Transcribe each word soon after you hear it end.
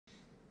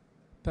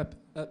Pep,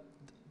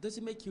 does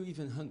it make you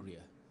even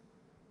hungrier?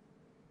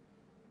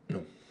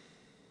 No.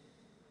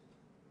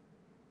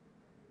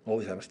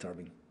 Always I'm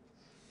starving.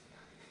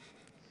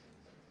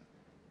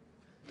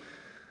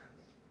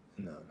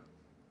 No.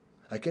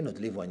 I cannot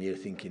live 1 year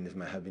thinking if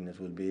my happiness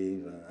will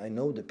be. I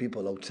know the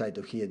people outside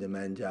of here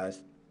demand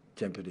just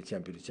Champions League,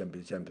 Champions League, Champions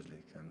League, Champions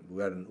League.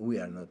 And we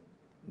are not,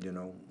 you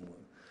know,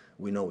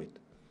 we know it.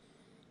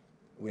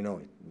 We know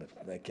it.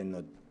 But I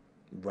cannot,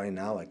 right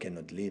now, I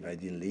cannot live. I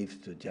didn't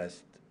live to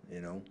just,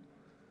 you know.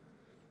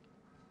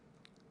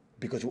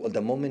 Because at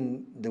the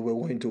moment they were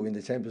going to win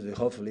the Champions League,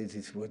 hopefully this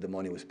is where the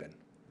money was spent.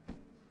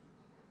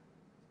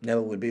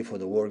 Never will be for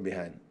the work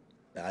behind.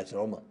 That's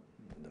normal.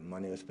 The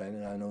money was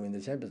spent, I know, in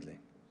the Champions League.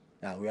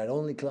 Now, we are the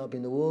only club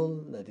in the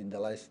world that in the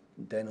last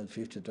 10 or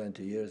 15,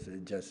 20 years, they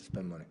just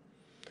spend money.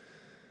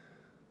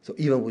 So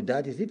even with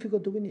that, it's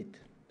difficult to win it.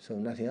 So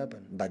nothing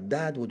happened. But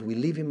that, what we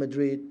live in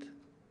Madrid,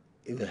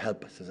 it will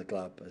help us as a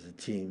club, as a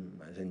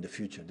team, as in the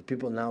future. The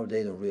people now,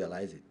 they don't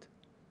realize it.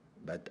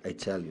 But I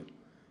tell you,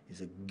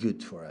 it's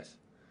good for us.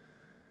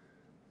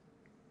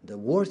 The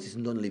worst is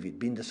not live it,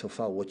 be in the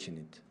sofa watching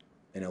it.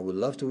 And I would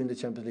love to win the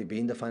Champions League, be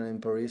in the final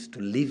in Paris, to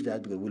live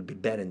that, because we'll be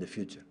better in the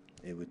future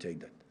if we take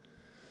that.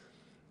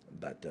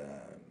 But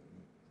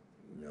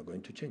we're not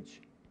going to change.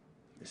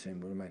 The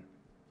same will remain.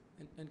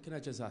 And can I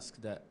just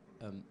ask that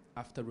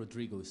after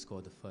Rodrigo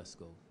scored the first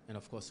goal, and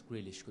of course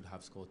Grealish could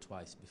have scored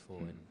twice before,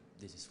 and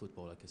this is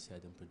football, like I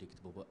said,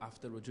 unpredictable, but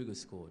after Rodrigo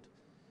scored,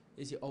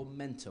 is it all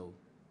mental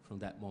from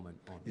that moment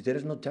on? There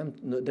is no time,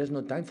 there's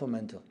no time for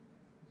mental.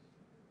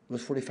 It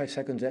was 45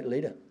 seconds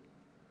later.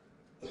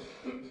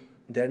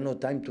 There's no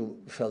time to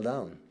fall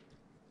down.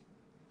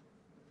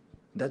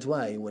 That's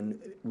why when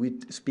we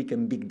speak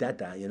in big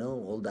data, you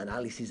know, all the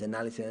analysis,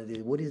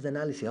 what is the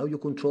analysis? How you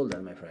control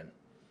that, my friend?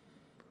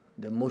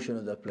 The emotion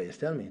of the players.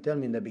 Tell me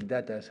in the big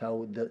data is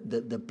how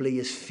the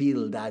players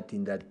feel that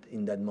in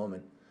that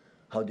moment,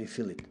 how they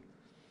feel it.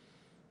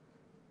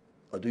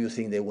 Or do you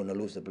think they want to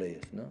lose the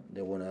players? No,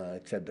 they want to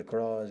accept the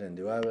cross and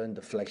they haven't,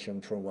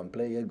 deflection from one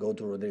player, go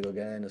to Rodrigo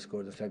again and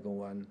score the second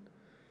one.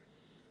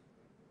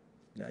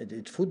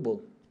 It's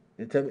football.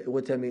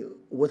 Tell me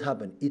what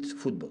happened. It's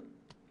football.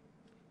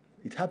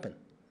 It happened.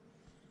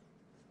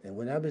 And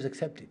when happens,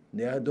 accept it.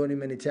 They are doing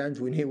many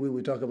chances.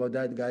 We talk about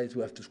that, guys.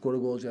 We have to score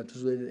goals. We have to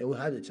do it. And we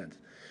had a chance.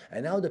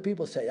 And now the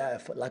people say,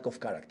 lack of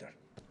character.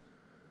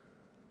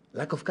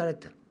 Lack of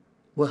character.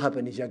 What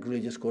happened is Jack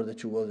Grealish scored the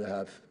 2 goals they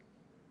have.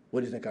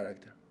 What is the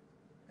character?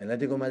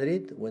 Atletico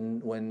Madrid,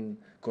 when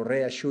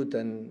Correa shoot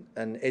and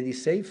Eddie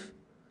save,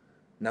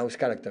 now it's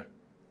character.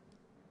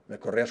 When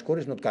Correa score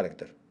is not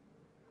character.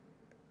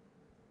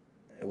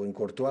 When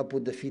Courtois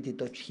put the feet, he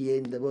touch here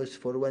in the box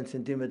for 1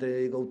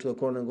 centimeter, go to the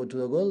corner and go to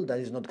the goal, that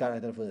is not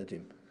character for the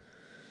team.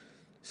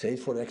 Say it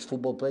for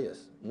ex-football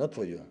players, not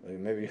for you.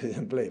 Maybe you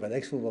didn't play, but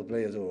ex-football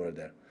players over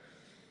there.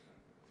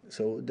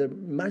 So the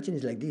margin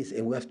is like this,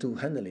 and we have to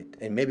handle it.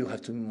 And maybe we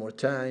have to more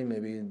time,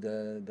 maybe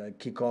the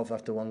kick-off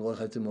after 1 goal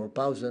has to more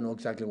pause, know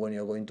exactly when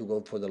you're going to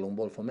go for the long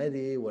ball from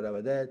Eddie,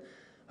 whatever that.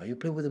 Or you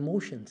play with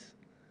emotions.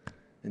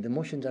 And the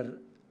emotions are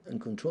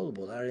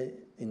uncontrollable, are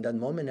in that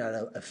moment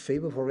are a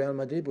favor for Real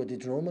Madrid, but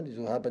it's normal, it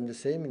will happen the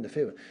same in the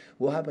favor.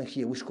 What happened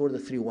here? We scored the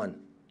 3-1.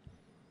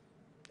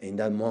 In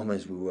that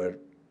moment, we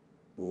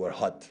were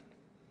hot.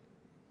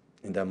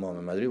 In that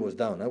moment, Madrid was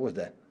down, I was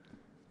there.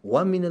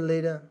 1 minute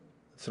later,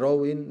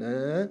 throw in,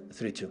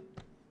 3-2.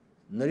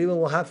 Not even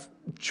we'll have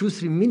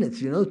 2-3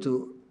 minutes, you know,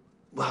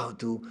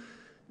 to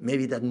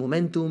maybe that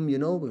momentum, you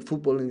know, with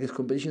football in this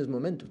competition is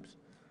momentums.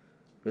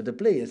 But the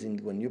players,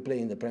 when you play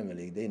in the Premier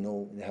League, they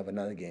know they have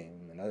another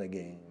game, another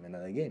game,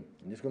 another game.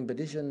 In this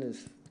competition,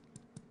 it's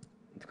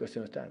a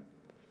question of time.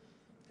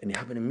 And it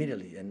happened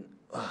immediately. And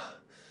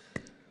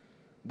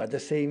but the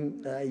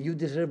same, you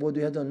deserve what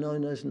you have done. No,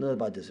 it's not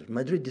about deserve.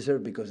 Madrid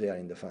deserve because they are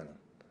in the final.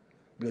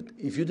 But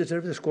if you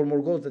deserve to score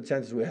more goals, the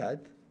chances we had,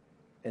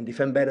 and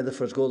defend better the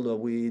first goal that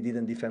we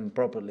didn't defend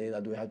properly,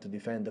 that we had to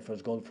defend the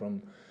first goal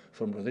from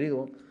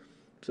Rodrigo.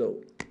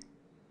 So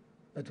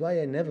that's why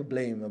I never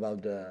blame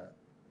about the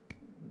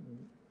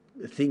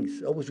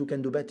things. Always we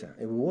can do better,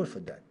 and we work for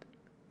that.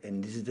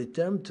 And this is the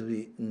term to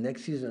the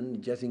next season,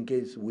 just in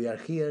case we are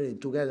here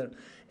together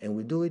and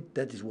we do it,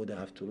 that is what I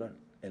have to learn.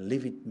 And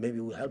leave it, maybe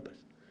will help us.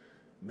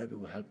 Maybe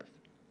will help us.